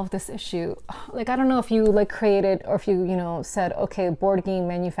solve this issue? Like, I don't know if you like created, or if you know, said, okay, board game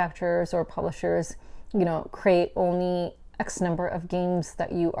manufacturers or publishers, you know, create only X number of games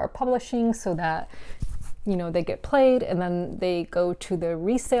that you are publishing so that, you know, they get played and then they go to the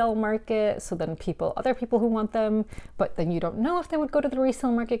resale market. So then other people who want them, but then you don't know if they would go to the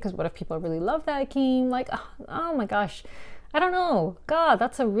resale market because what if people really love that game? Like, oh my gosh, I don't know. God,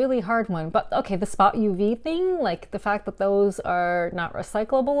 that's a really hard one. But okay, the spot UV thing, like the fact that those are not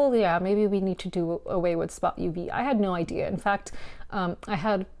recyclable, yeah, maybe we need to do away with spot UV. I had no idea. In fact, I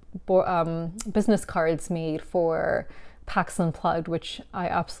had business cards made for PAX Unplugged, which I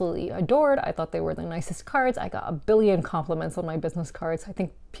absolutely adored. I thought they were the nicest cards. I got a billion compliments on my business cards. I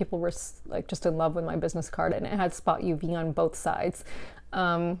think people were like just in love with my business card, and it had spot UV on both sides.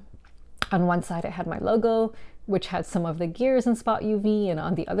 On one side it had my logo, which had some of the gears in spot UV, and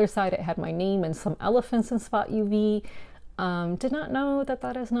on the other side it had my name and some elephants in spot UV. Did not know that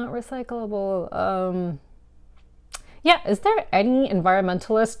that is not recyclable. Yeah, is there any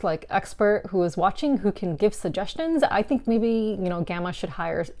environmentalist like expert who is watching who can give suggestions? I think maybe, you know, Gamma should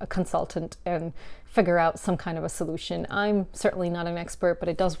hire a consultant and figure out some kind of a solution. I'm certainly not an expert, but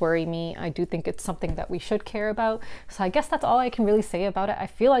it does worry me. I do think it's something that we should care about. So I guess that's all I can really say about it. I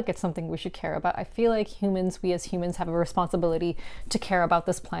feel like it's something we should care about. I feel like we as humans have a responsibility to care about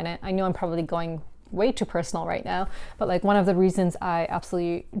this planet. I know I'm probably going way too personal right now, but like one of the reasons I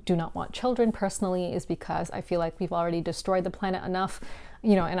absolutely do not want children personally is because I feel like we've already destroyed the planet enough,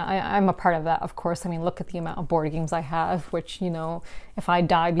 you know, and I'm a part of that, of course. I mean, look at the amount of board games I have, which, you know, if I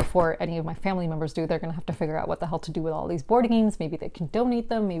die before any of my family members do, they're gonna have to figure out what the hell to do with all these board games. Maybe they can donate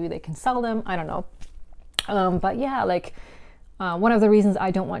them, maybe they can sell them, I don't know. But yeah, like one of the reasons I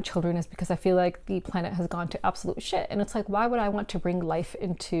don't want children is because I feel like the planet has gone to absolute shit. And it's like, why would I want to bring life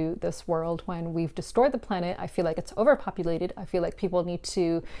into this world when we've destroyed the planet? I feel like it's overpopulated. I feel like people need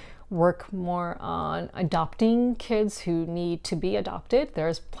to work more on adopting kids who need to be adopted.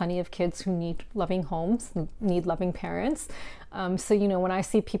 There's plenty of kids who need loving homes, need loving parents. So, you know, when I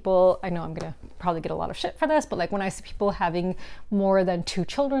see people, I know I'm gonna probably get a lot of shit for this, but like when I see people having more than 2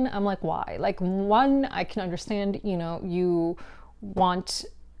 children, I'm like, why? Like one, I can understand, you know, you want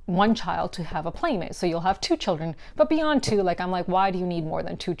one child to have a playmate, so you'll have 2 children, but beyond 2, like I'm like, why do you need more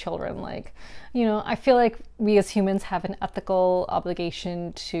than 2 children? Like, you know, I feel like we as humans have an ethical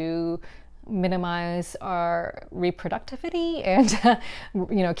obligation to minimize our reproductivity and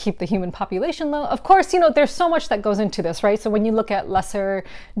you know, keep the human population low. Of course, you know, there's so much that goes into this, right? So when you look at lesser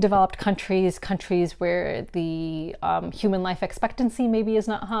developed countries where the human life expectancy maybe is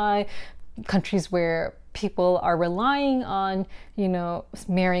not high, countries where people are relying on, you know,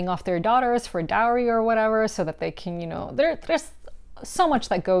 marrying off their daughters for dowry or whatever so that they can, you know, there's so much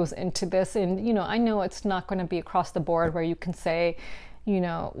that goes into this. And, you know, I know it's not going to be across the board where you can say, you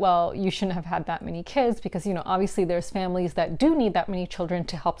know, well, you shouldn't have had that many kids because, you know, obviously there's families that do need that many children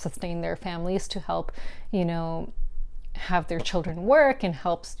to help sustain their families, to help, you know, have their children work and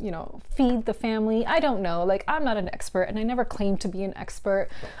helps, you know, feed the family. I don't know, like I'm not an expert and I never claimed to be an expert.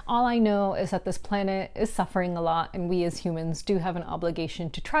 All I know is that this planet is suffering a lot and we as humans do have an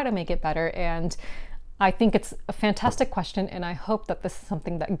obligation to try to make it better. And I think it's a fantastic question, and I hope that this is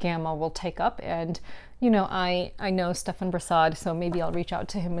something that Gamma will take up. And, you know, I know Stefan Brassad, so maybe I'll reach out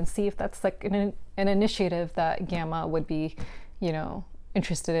to him and see if that's like an initiative that Gamma would be, you know,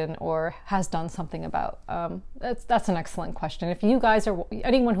 interested in or has done something about. That's an excellent question. If you guys are,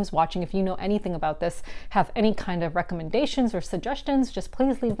 anyone who's watching, if you know anything about this, have any kind of recommendations or suggestions, just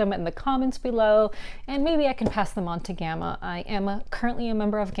please leave them in the comments below and maybe I can pass them on to Gamma. I am currently a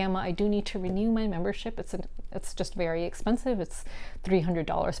member of Gamma. I do need to renew my membership. It's just very expensive. It's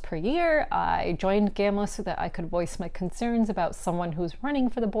 $300 per year. I joined Gamma so that I could voice my concerns about someone who's running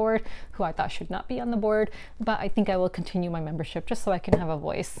for the board who I thought should not be on the board, but I think I will continue my membership just so I can have a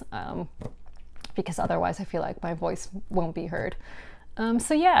voice, because otherwise I feel like my voice won't be heard.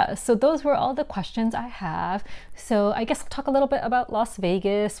 So yeah, so those were all the questions I have. So I guess I'll talk a little bit about Las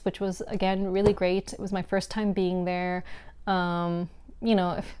Vegas, which was again really great. It was my first time being there. You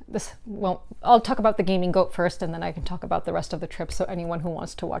know, if this won't, I'll talk about the Gaming Goat first and then I can talk about the rest of the trip, so anyone who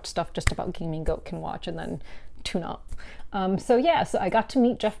wants to watch stuff just about Gaming Goat can watch and then tune out. So yeah, so I got to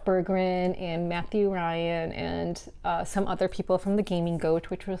meet Jeff Berggren and Matthew Ryan and some other people from the Gaming Goat,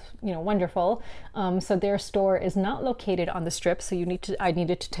 which was, you know, wonderful. So their store is not located on the Strip, so I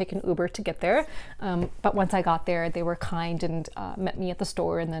needed to take an Uber to get there. But once I got there, they were kind and met me at the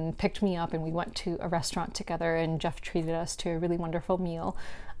store and then picked me up and we went to a restaurant together and Jeff treated us to a really wonderful meal.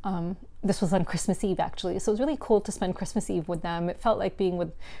 This was on Christmas Eve actually, so it was really cool to spend Christmas Eve with them. It felt like being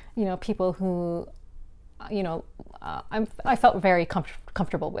with, you know, people who you know, I felt very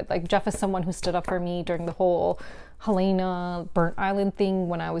comfortable with. Like, Jeff is someone who stood up for me during the whole Helena Burnt Island thing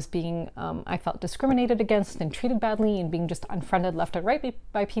when I was being, I felt discriminated against and treated badly and being just unfriended left and right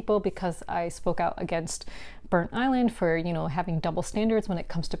by people because I spoke out against Burnt Island for, you know, having double standards when it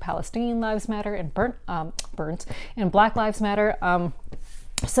comes to Palestinian Lives Matter and burnt and Black Lives Matter.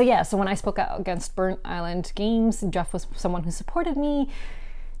 So yeah, so when I spoke out against Burnt Island games, Jeff was someone who supported me.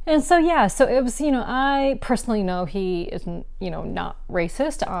 And so, yeah, so it was, you know, I personally know he isn't, you know, not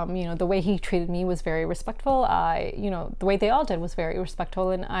racist. You know, the way he treated me was very respectful. You know, the way they all did was very respectful,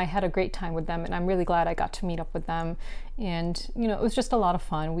 and I had a great time with them, and I'm really glad I got to meet up with them. And, you know, it was just a lot of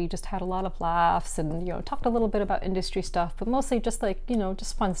fun. We just had a lot of laughs and, you know, talked a little bit about industry stuff, but mostly just like, you know,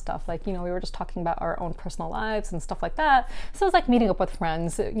 just fun stuff. Like, you know, we were just talking about our own personal lives and stuff like that. So it was like meeting up with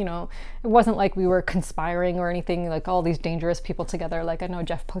friends. You know, it wasn't like we were conspiring or anything, like all these dangerous people together. Like, I know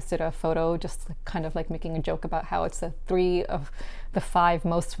Jeff posted a photo just kind of like making a joke about how it's the 3 of the 5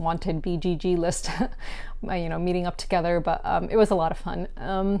 most wanted BGG list, you know, meeting up together, but it was a lot of fun.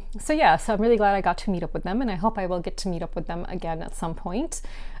 So yeah, so I'm really glad I got to meet up with them, and I hope I will get to meet up with them again at some point.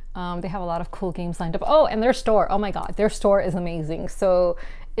 They have a lot of cool games lined up. Oh, and their store, oh my God, their store is amazing. So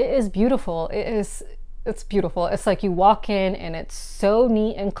it is beautiful. It's beautiful. It's like you walk in and it's so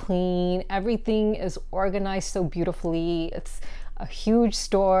neat and clean. Everything is organized so beautifully. It's a huge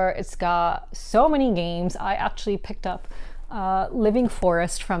store. It's got so many games. I actually picked up Living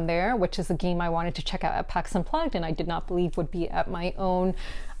Forest from there, which is a game I wanted to check out at PAX Unplugged and I did not believe would be at my own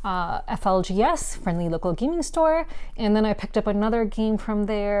FLGS, Friendly Local Gaming Store. And then I picked up another game from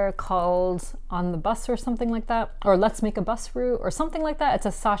there called On the Bus or something like that, or Let's Make a Bus Route or something like that. It's a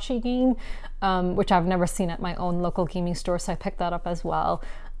Sashi game, which I've never seen at my own local gaming store, so I picked that up as well.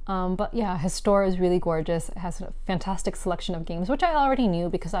 But yeah, his store is really gorgeous. It has a fantastic selection of games, which I already knew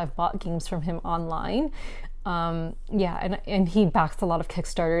because I've bought games from him online. Yeah, and he backs a lot of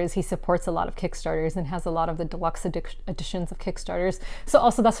Kickstarters. He supports a lot of Kickstarters and has a lot of the deluxe editions of Kickstarters. So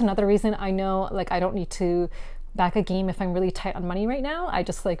also that's another reason I know, like, I don't need to back a game if I'm really tight on money right now. I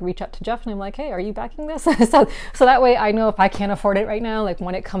just like reach out to Jeff and I'm like, hey, are you backing this? so that way I know if I can't afford it right now, like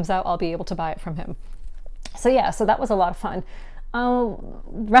when it comes out, I'll be able to buy it from him. So yeah, so that was a lot of fun.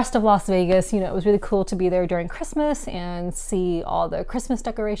 Rest of Las Vegas, you know, it was really cool to be there during Christmas and see all the Christmas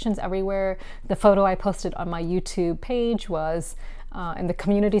decorations everywhere. The photo I posted on my YouTube page was, in the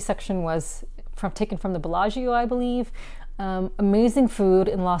community section, was taken from the Bellagio, I believe. Amazing food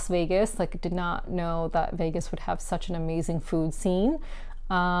in Las Vegas. Like, I did not know that Vegas would have such an amazing food scene.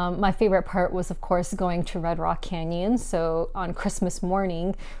 My favorite part was, of course, going to Red Rock Canyon. So on Christmas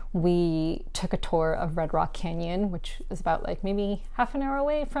morning, we took a tour of Red Rock Canyon, which is about like maybe half an hour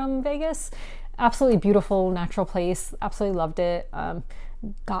away from Vegas. Absolutely beautiful, natural place. Absolutely loved it.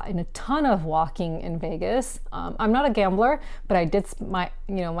 Got in a ton of walking in Vegas. I'm not a gambler, but I did, my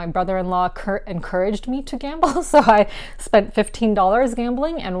brother-in-law encouraged me to gamble. So I spent $15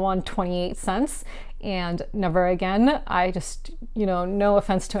 gambling and won 28 cents. And never again. I just, you know, no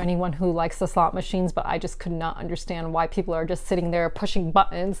offense to anyone who likes the slot machines, but I just could not understand why people are just sitting there pushing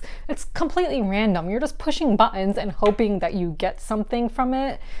buttons. It's completely random. You're just pushing buttons and hoping that you get something from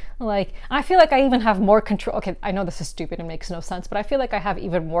it. Like, I feel like I even have more control. Okay, I know this is stupid and makes no sense, but I feel like I have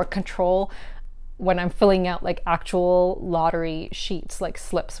even more control when I'm filling out like actual lottery sheets, like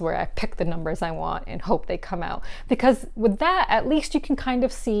slips where I pick the numbers I want and hope they come out. Because with that, at least you can kind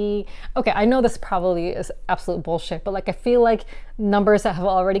of see, okay, I know this probably is absolute bullshit, but like I feel like numbers that have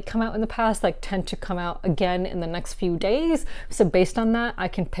already come out in the past like tend to come out again in the next few days. So based on that, I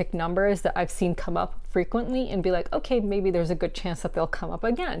can pick numbers that I've seen come up frequently and be like, okay, maybe there's a good chance that they'll come up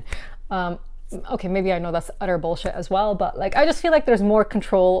again. Okay, maybe I know that's utter bullshit as well, but like I just feel like there's more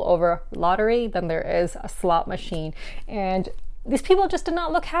control over lottery than there is a slot machine. And these people just did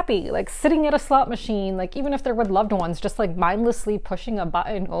not look happy, like sitting at a slot machine, like even if they're with loved ones, just like mindlessly pushing a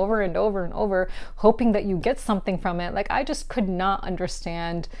button over and over and over, hoping that you get something from it. Like I just could not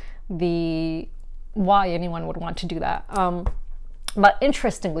understand why anyone would want to do that. But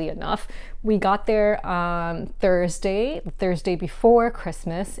interestingly enough, we got there on Thursday before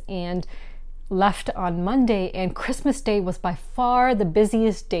Christmas, and left on Monday, and Christmas Day was by far the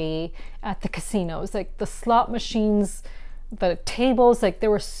busiest day at the casinos. Like the slot machines, the tables, like there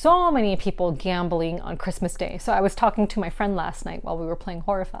were so many people gambling on Christmas Day. So I was talking to my friend last night while we were playing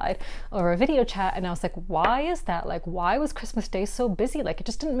Horrified over a video chat, and I was like, why is that? Like, why was Christmas Day so busy? Like, it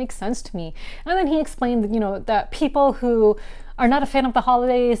just didn't make sense to me. And then he explained, you know, that people who are not a fan of the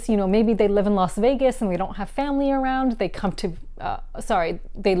holidays, you know, maybe they live in Las Vegas and they don't have family around, they come to,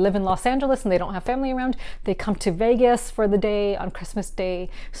 they live in Los Angeles and they don't have family around, they come to Vegas for the day on Christmas Day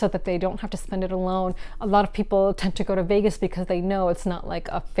so that they don't have to spend it alone. A lot of people tend to go to Vegas because they know it's not like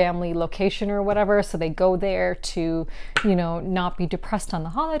a family location or whatever, so they go there to, you know, not be depressed on the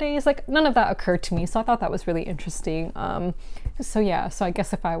holidays. Like, none of that occurred to me, so I thought that was really interesting. So yeah, so I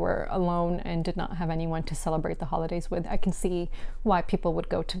guess if I were alone and did not have anyone to celebrate the holidays with, I can see why people would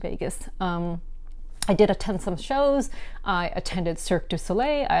go to Vegas. I did attend some shows. I attended Cirque du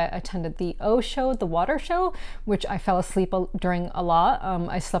Soleil. I attended the O show, the water show, which I fell asleep during a lot.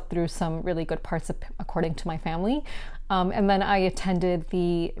 I slept through some really good parts according to my family. And then I attended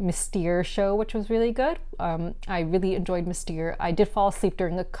the Mystere show, which was really good. I really enjoyed Mystere. I did fall asleep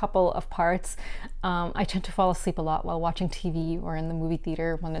during a couple of parts. I tend to fall asleep a lot while watching TV or in the movie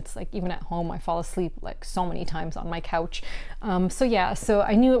theater. When it's like, even at home, I fall asleep like so many times on my couch. So yeah, so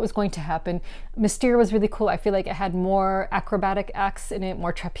I knew it was going to happen. Mystere was really cool. I feel like it had more acrobatic acts in it,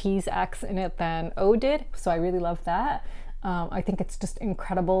 more trapeze acts in it than O did. So I really loved that. I think it's just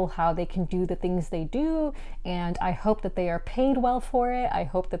incredible how they can do the things they do, and I hope that they are paid well for it. I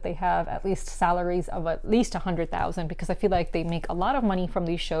hope that they have at least salaries of at least 100,000, because I feel like they make a lot of money from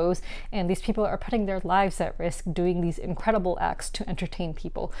these shows, and these people are putting their lives at risk doing these incredible acts to entertain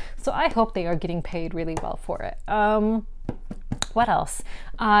people. So I hope they are getting paid really well for it. What else?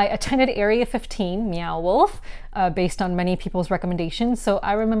 I attended Area 15, Meow Wolf, based on many people's recommendations. So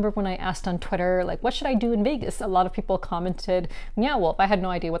I remember when I asked on Twitter, like, what should I do in Vegas? A lot of people commented Meow Wolf. I had no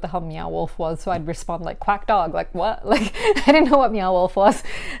idea what the hell Meow Wolf was, so I'd respond like, quack dog, like what? Like, I didn't know what Meow Wolf was.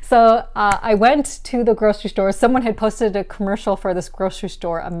 So I went to the grocery store. Someone had posted a commercial for this grocery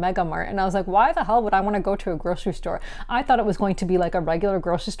store, a Mega Mart, and I was like, why the hell would I want to go to a grocery store? I thought it was going to be like a regular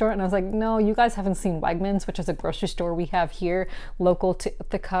grocery store, and I was like, no, you guys haven't seen Wegmans, which is a grocery store we have here, local to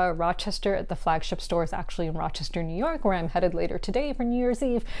Ithaca, Rochester. The flagship store is actually in Rochester, New York, where I'm headed later today for New Year's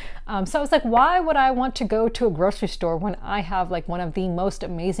Eve. So I was like, why would I want to go to a grocery store when I have like one of the most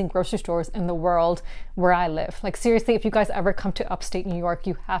amazing grocery stores in the world where I live? Like, seriously, if you guys ever come to upstate New York,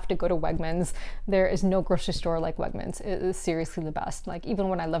 you have to go to Wegmans. There is no grocery store like Wegmans. It is seriously the best. Like, even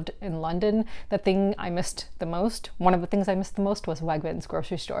when I lived in London, the thing I missed the most, one of the things I missed the most, was Wegmans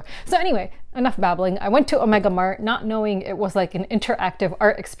grocery store. So anyway, enough babbling. I went to Omega Mart not knowing it was like an interactive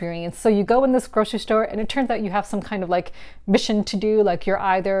art experience. So you go in this grocery store and it turns out you have some kind of like mission to do. Like, you're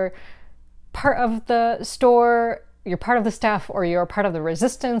either part of the store, you're part of the staff, or you're part of the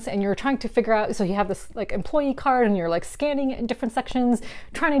resistance, and you're trying to figure out, so you have this like employee card and you're like scanning it in different sections,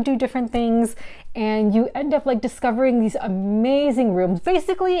 trying to do different things, and you end up like discovering these amazing rooms.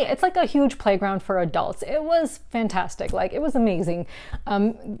 Basically, it's like a huge playground for adults. It was fantastic. Like, it was amazing.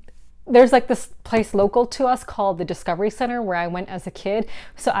 There's like this place local to us called the Discovery Center where I went as a kid.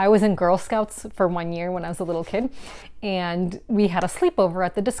 So I was in Girl Scouts for 1 year when I was a little kid, and we had a sleepover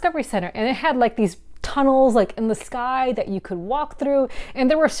at the Discovery Center, and it had like these tunnels like in the sky that you could walk through, and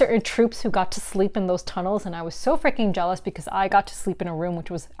there were certain troops who got to sleep in those tunnels, and I was so freaking jealous because I got to sleep in a room which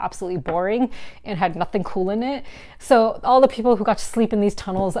was absolutely boring and had nothing cool in it. So all the people who got to sleep in these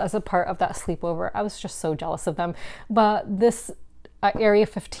tunnels as a part of that sleepover, I was just so jealous of them. But this Area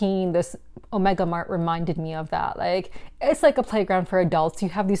 15, this Omega Mart, reminded me of that. Like, it's like a playground for adults. You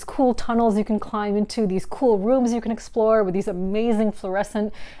have these cool tunnels you can climb into, these cool rooms you can explore with these amazing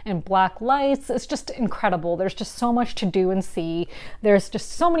fluorescent and black lights. It's just incredible. There's just so much to do and see. There's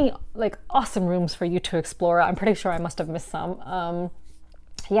just so many like awesome rooms for you to explore. I'm pretty sure I must have missed some.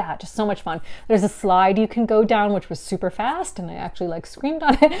 Yeah, just so much fun. There's a slide you can go down, which was super fast, and I actually like screamed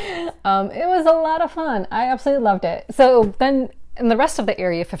on it. It was a lot of fun. I absolutely loved it. So then in the rest of the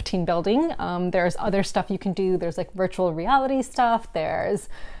Area 15 building, there's other stuff you can do. There's like virtual reality stuff. There's,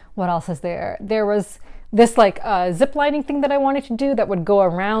 what else is there? There was this like zip lining thing that I wanted to do that would go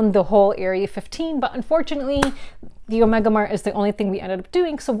around the whole Area 15, but unfortunately the Omega Mart is the only thing we ended up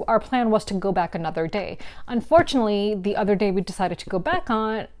doing, so our plan was to go back another day. Unfortunately, the other day we decided to go back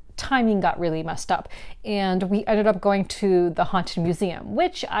on, timing got really messed up, and we ended up going to the Haunted Museum,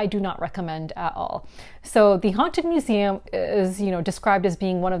 which I do not recommend at all. So the Haunted Museum is, you know, described as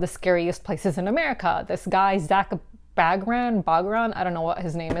being one of the scariest places in America. This guy, Zach Bagran, I don't know what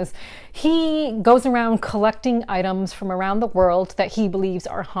his name is. He goes around collecting items from around the world that he believes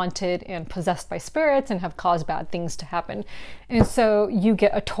are haunted and possessed by spirits and have caused bad things to happen. And so you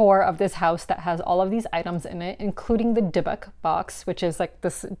get a tour of this house that has all of these items in it, including the Dybbuk box, which is like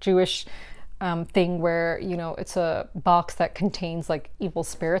this Jewish thing where, you know, it's a box that contains like evil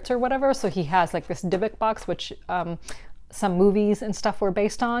spirits or whatever. So he has like this Dybbuk box, which some movies and stuff were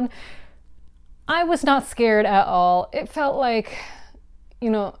based on. I was not scared at all. It felt like, you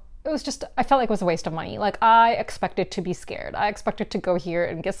know, it was just, I felt like it was a waste of money. Like, I expected to be scared. I expected to go here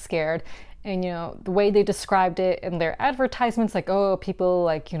and get scared. And, you know, the way they described it in their advertisements, like, oh, people,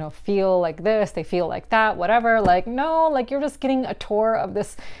 like, you know, feel like this, they feel like that, whatever. Like, no, like, you're just getting a tour of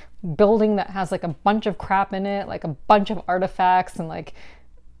this building that has like a bunch of crap in it, like a bunch of artifacts and like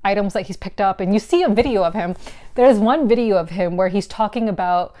items that he's picked up. And you see a video of him. There's one video of him where he's talking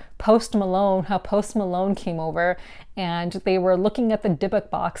about Post Malone, how Post Malone came over and they were looking at the Dybbuk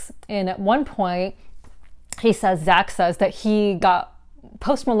box. And at one point, Zach says that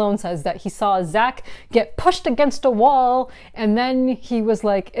Post Malone says that he saw Zach get pushed against a wall, and then he was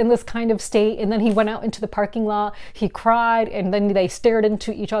like in this kind of state, and then he went out into the parking lot, he cried, and then they stared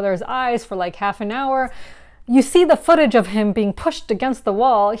into each other's eyes for like half an hour. You see the footage of him being pushed against the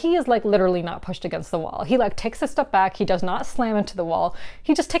wall. He is like literally not pushed against the wall. He like takes a step back. He does not slam into the wall.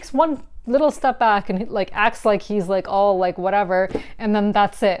 He just takes one little step back and like acts like he's like all like whatever, and then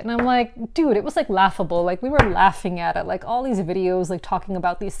that's it. And I'm like, dude, it was like laughable. Like, we were laughing at it. Like, all these videos like talking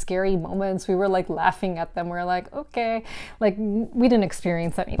about these scary moments, we were like laughing at them. We're like, okay, like we didn't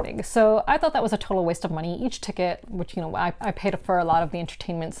experience anything. So I thought that was a total waste of money. Each ticket, which, you know, I paid for a lot of the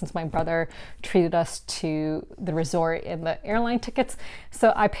entertainment since my brother treated us to the resort and the airline tickets.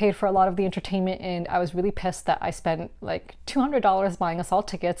 So I paid for a lot of the entertainment, and I was really pissed that I spent like $200 buying us all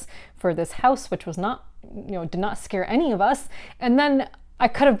tickets for this house, which was not, you know, did not scare any of us. And then I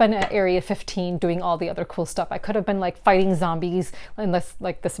could have been at Area 15 doing all the other cool stuff. I could have been like fighting zombies in this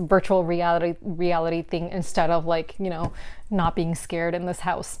like this virtual reality thing, instead of like, you know, not being scared in this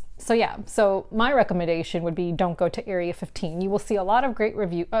house. So yeah, so my recommendation would be don't go to Area 15. You will see a lot of great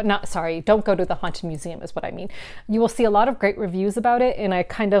don't go to the Haunted Museum is what I mean. You will see a lot of great reviews about it, and I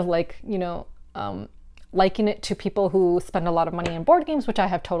kind of like, you know, liken it to people who spend a lot of money on board games, which I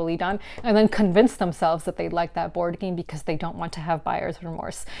have totally done, and then convince themselves that they like that board game because they don't want to have buyer's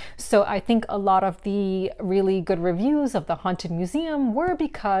remorse. So I think a lot of the really good reviews of the Haunted Museum were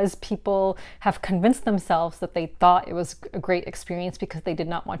because people have convinced themselves that they thought it was a great experience because they did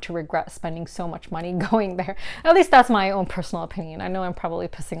not want to regret spending so much money going there. At least that's my own personal opinion. I know I'm probably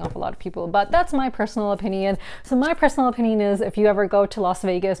pissing off a lot of people, but that's my personal opinion. So my personal opinion is, if you ever go to Las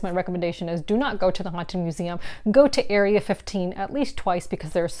Vegas, my recommendation is do not go to the Haunted Museum. Go to Area 15 at least twice, because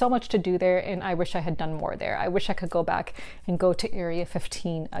there's so much to do there, and I wish I had done more there. I wish I could go back and go to Area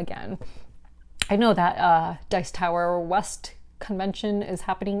 15 again. I know that Dice Tower West convention is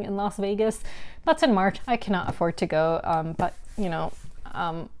happening in Las Vegas. That's in March. I cannot afford to go, but you know,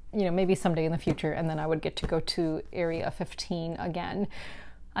 maybe someday in the future, and then I would get to go to Area 15 again.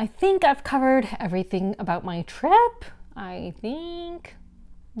 I think I've covered everything about my trip. I think.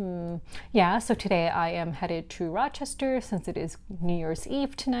 Yeah, so today I am headed to Rochester since it is New Year's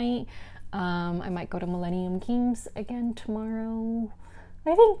Eve tonight. I might go to Millennium Games again tomorrow.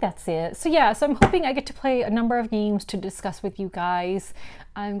 I think that's it. So yeah, so I'm hoping I get to play a number of games to discuss with you guys.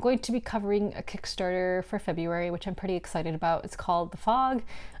 I'm going to be covering a Kickstarter for February, which I'm pretty excited about. It's called The Fog.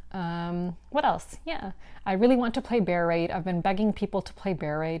 What else? Yeah, I really want to play Bear Raid. I've been begging people to play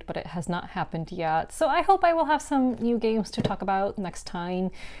Bear Raid, but it has not happened yet. So I hope I will have some new games to talk about next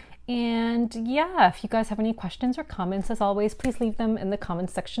time. And yeah, if you guys have any questions or comments, as always, please leave them in the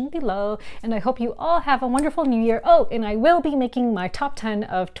comments section below. And I hope you all have a wonderful new year. Oh, and I will be making my top 10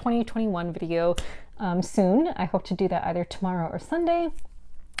 of 2021 video soon. I hope to do that either tomorrow or Sunday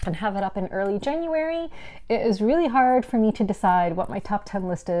and have it up in early January. It is really hard for me to decide what my top 10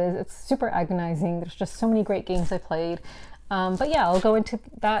 list is. It's super agonizing. There's just so many great games I played. But yeah, I'll go into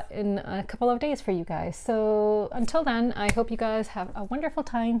that in a couple of days for you guys. So until then, I hope you guys have a wonderful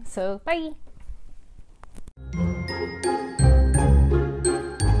time. So bye.